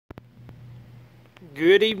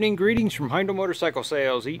Good evening, greetings from Heindel Motorcycle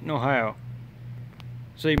Sales, Eaton, Ohio.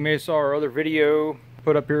 So you may have saw our other video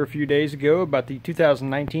put up here a few days ago about the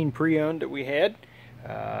 2019 pre-owned that we had.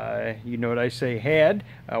 You know what I say had.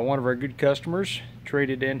 One of our good customers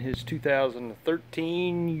traded in his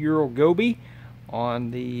 2013 Ural Gobi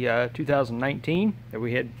on the 2019 that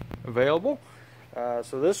we had available.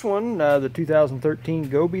 So this one, the 2013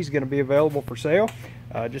 Gobi, is going to be available for sale.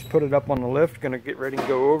 Just put it up on the lift, going to get ready to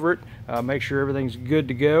go over it, make sure everything's good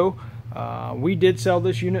to go. We did sell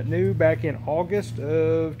this unit new back in August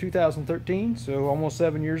of 2013, so almost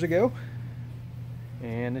 7 years ago.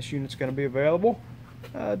 And this unit's going to be available.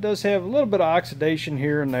 It does have a little bit of oxidation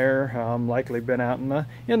here and there, likely been out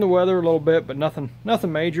in the weather a little bit, but nothing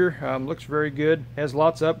major. Looks very good. Has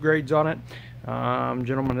lots of upgrades on it.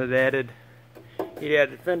 Gentleman had added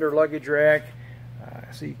fender luggage rack.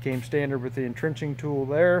 See, it came standard with the entrenching tool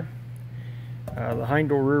there. The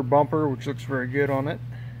Heindel rear bumper, which looks very good on it.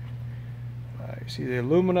 You see the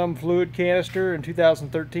aluminum fluid canister. In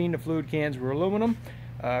 2013, the fluid cans were aluminum.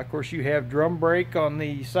 Of course, you have drum brake on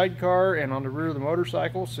the sidecar and on the rear of the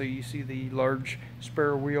motorcycle, so you see the large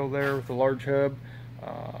spare wheel there with the large hub.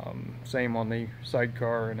 Same on the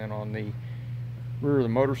sidecar and then on the rear of the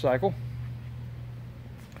motorcycle.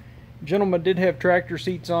 Gentleman did have tractor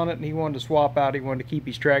seats on it, and he wanted to swap out. He wanted to keep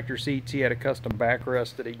his tractor seats. He had a custom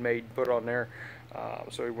backrest that he'd made put on there,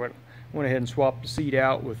 so he went ahead and swapped the seat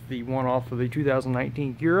out with the one off of the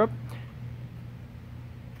 2019 GearUp.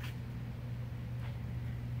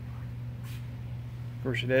 Of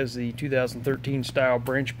course, it has the 2013 style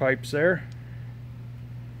branch pipes there.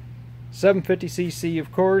 750cc,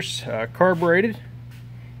 of course, carbureted,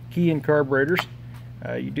 key and carburetors.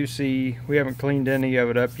 You do see we haven't cleaned any of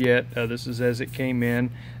it up yet. This is as it came in.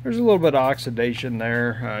 There's a little bit of oxidation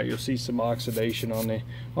there. You'll see some oxidation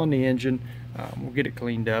on the engine. We'll get it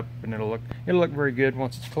cleaned up, and it'll look very good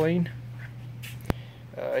once it's clean.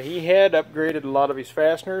 He had upgraded a lot of his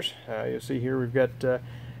fasteners. You'll see here we've got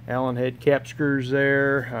Allen head cap screws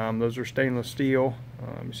there. Those are stainless steel.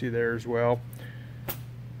 You see there as well.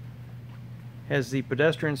 Has the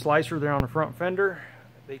pedestrian slicer there on the front fender.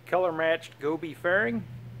 The color matched Gobi fairing,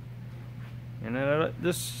 and then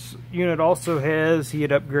this unit also has, he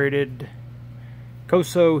had upgraded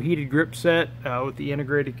Koso heated grip set with the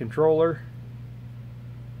integrated controller.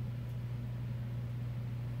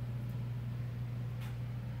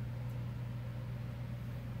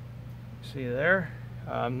 See there.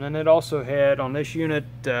 Then it also had on this unit,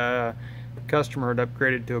 the customer had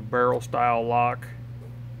upgraded to a barrel style lock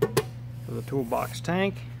for the toolbox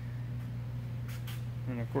tank.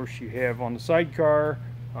 And of course you have on the sidecar,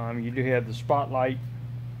 you do have the spotlight.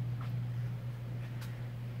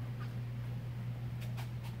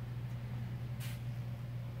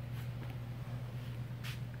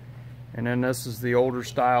 And then this is the older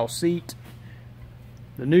style seat.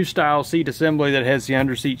 The new style seat assembly that has the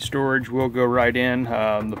under seat storage will go right in.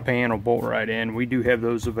 The pan will bolt right in. We do have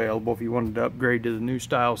those available. If you wanted to upgrade to the new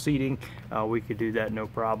style seating, we could do that, no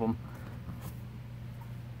problem.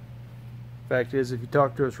 Fact is, if you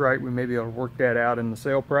talk to us right, we may be able to work that out in the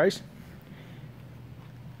sale price.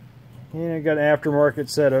 And I got an aftermarket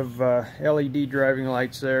set of LED driving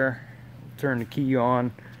lights there. Turn the key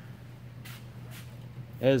on.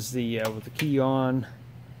 As the with the key on,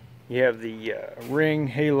 you have the ring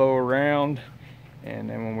halo around, and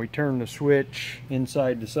then when we turn the switch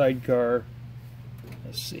inside the sidecar,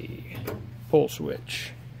 let's see, pull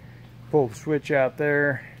switch. Pull the switch out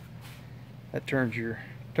there. That turns your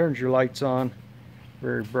lights on.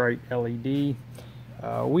 Very bright LED.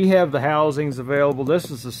 We have the housings available. This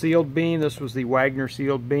is the sealed beam. This was the Wagner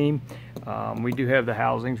sealed beam. We do have the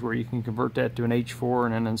housings where you can convert that to an H4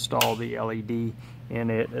 and then install the LED in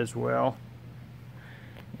it as well.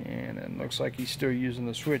 And it looks like he's still using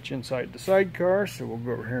the switch inside the sidecar, so we'll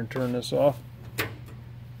go over here and turn this off.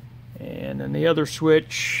 And then the other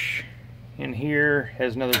switch in here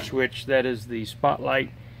has another switch. That is the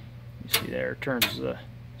spotlight. You see there, it turns the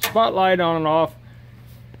spotlight on and off.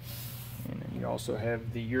 And then you also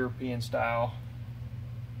have the European style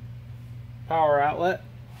power outlet.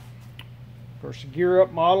 Of course, the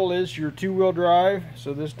GearUp model is your 2-wheel drive,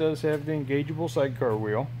 so this does have the engageable sidecar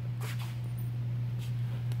wheel.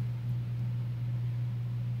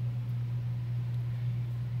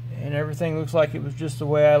 And everything looks like it was just the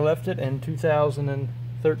way I left it in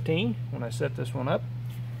 2013 when I set this one up.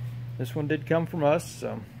 This one did come from us.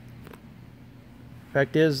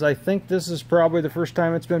 Fact is, I think this is probably the first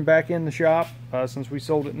time it's been back in the shop since we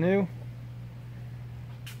sold it new.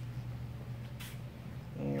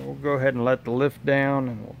 And we'll go ahead and let the lift down,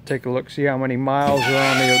 and we'll take a look, see how many miles are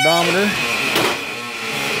on the odometer.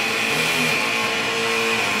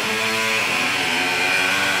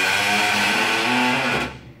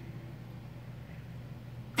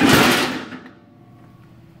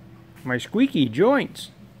 my squeaky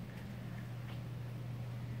joints.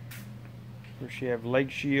 Of course, you have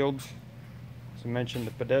leg shields. As I mentioned,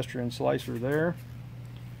 the pedestrian slicer there.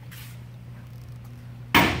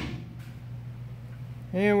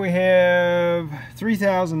 And we have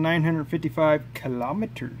 3,955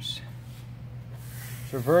 kilometers.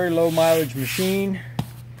 It's a very low mileage machine.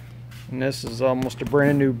 And this is almost a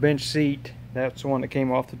brand new bench seat. That's the one that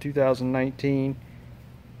came off the 2019.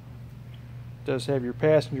 It does have your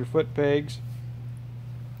passenger foot pegs.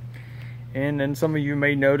 And then some of you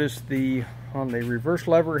may notice on the reverse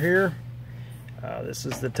lever here, this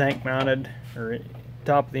is the tank mounted, or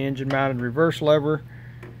top of the engine mounted reverse lever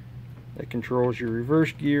that controls your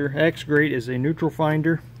reverse gear. X grate is a neutral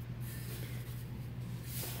finder.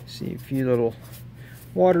 See a few little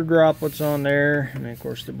water droplets on there, and then of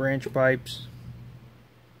course the branch pipes.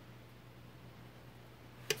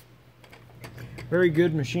 Very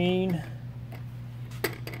good machine.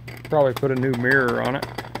 Probably put a new mirror on it.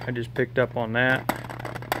 I just picked up on that.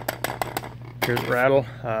 Here's the rattle.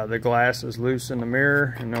 The glass is loose in the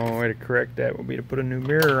mirror, and the only way to correct that will be to put a new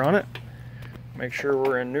mirror on it. Make sure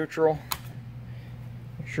we're in neutral.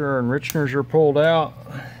 Make sure our enrichers are pulled out.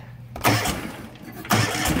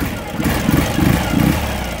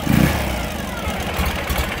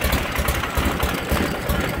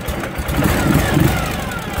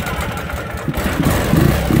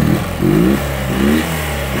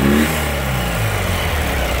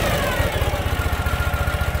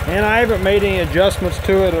 And I haven't made any adjustments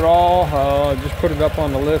to it at all. I just put it up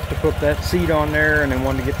on the lift to put that seat on there, and then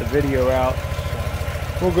wanted to get the video out.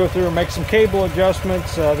 So we'll go through and make some cable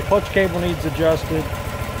adjustments. The clutch cable needs adjusted.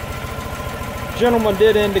 The gentleman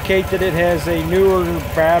did indicate that it has a newer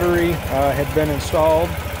battery had been installed.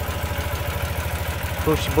 Of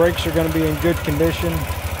course, the brakes are going to be in good condition.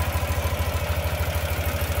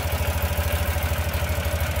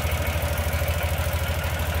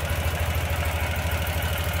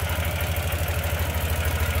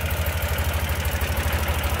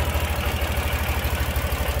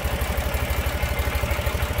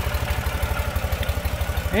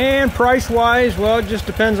 And price-wise, well, it just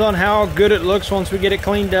depends on how good it looks once we get it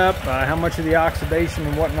cleaned up, how much of the oxidation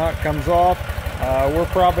and whatnot comes off. We're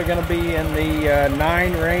probably going to be in the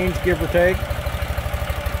 9 range, give or take.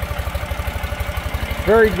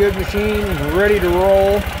 Very good machine, ready to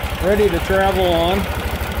roll, ready to travel on.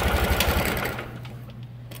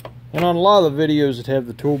 And on a lot of the videos that have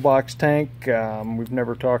the toolbox tank, we've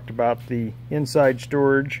never talked about the inside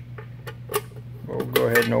storage. We'll go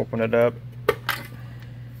ahead and open it up.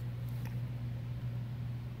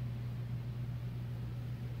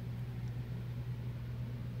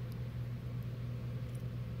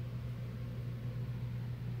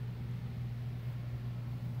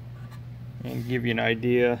 And give you an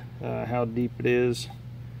idea how deep it is.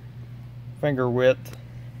 Finger width,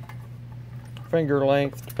 finger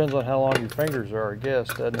length, depends on how long your fingers are, I guess,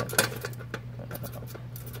 doesn't it?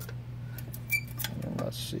 And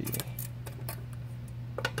let's see.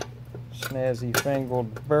 Snazzy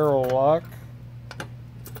fangled barrel lock.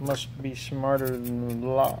 Must be smarter than the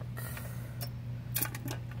lock.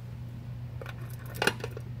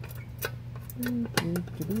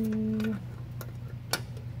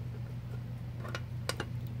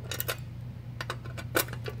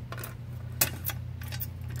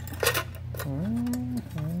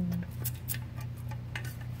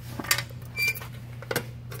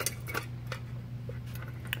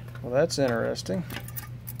 Well, that's interesting.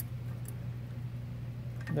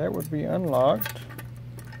 That would be unlocked.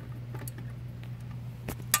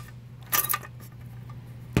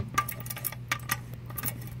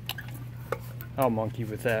 I'll monkey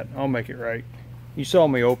with that. I'll make it right. You saw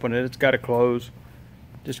me open it. It's got to close.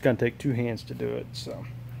 Just gonna take 2 hands to do it. So,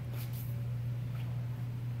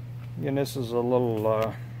 again, this is a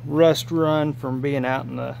little rust run from being out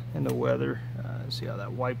in the weather. See how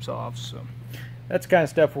that wipes off. So that's the kind of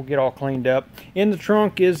stuff we'll get all cleaned up. In the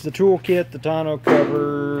trunk is the toolkit, the tonneau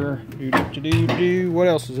cover. What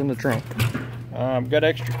else is in the trunk? I've got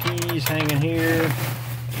extra keys hanging here.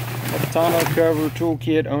 Got the tonneau cover,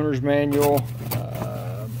 toolkit, owner's manual,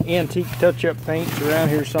 antique touch-up paints around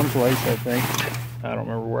here someplace, I think. I don't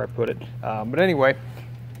remember where I put it. But anyway,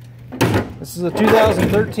 this is a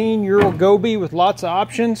 2013 Ural Gobi with lots of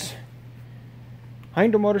options.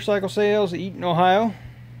 Heindel Motorcycle Sales, Eaton, Ohio.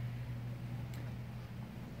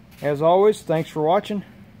 As always, thanks for watching.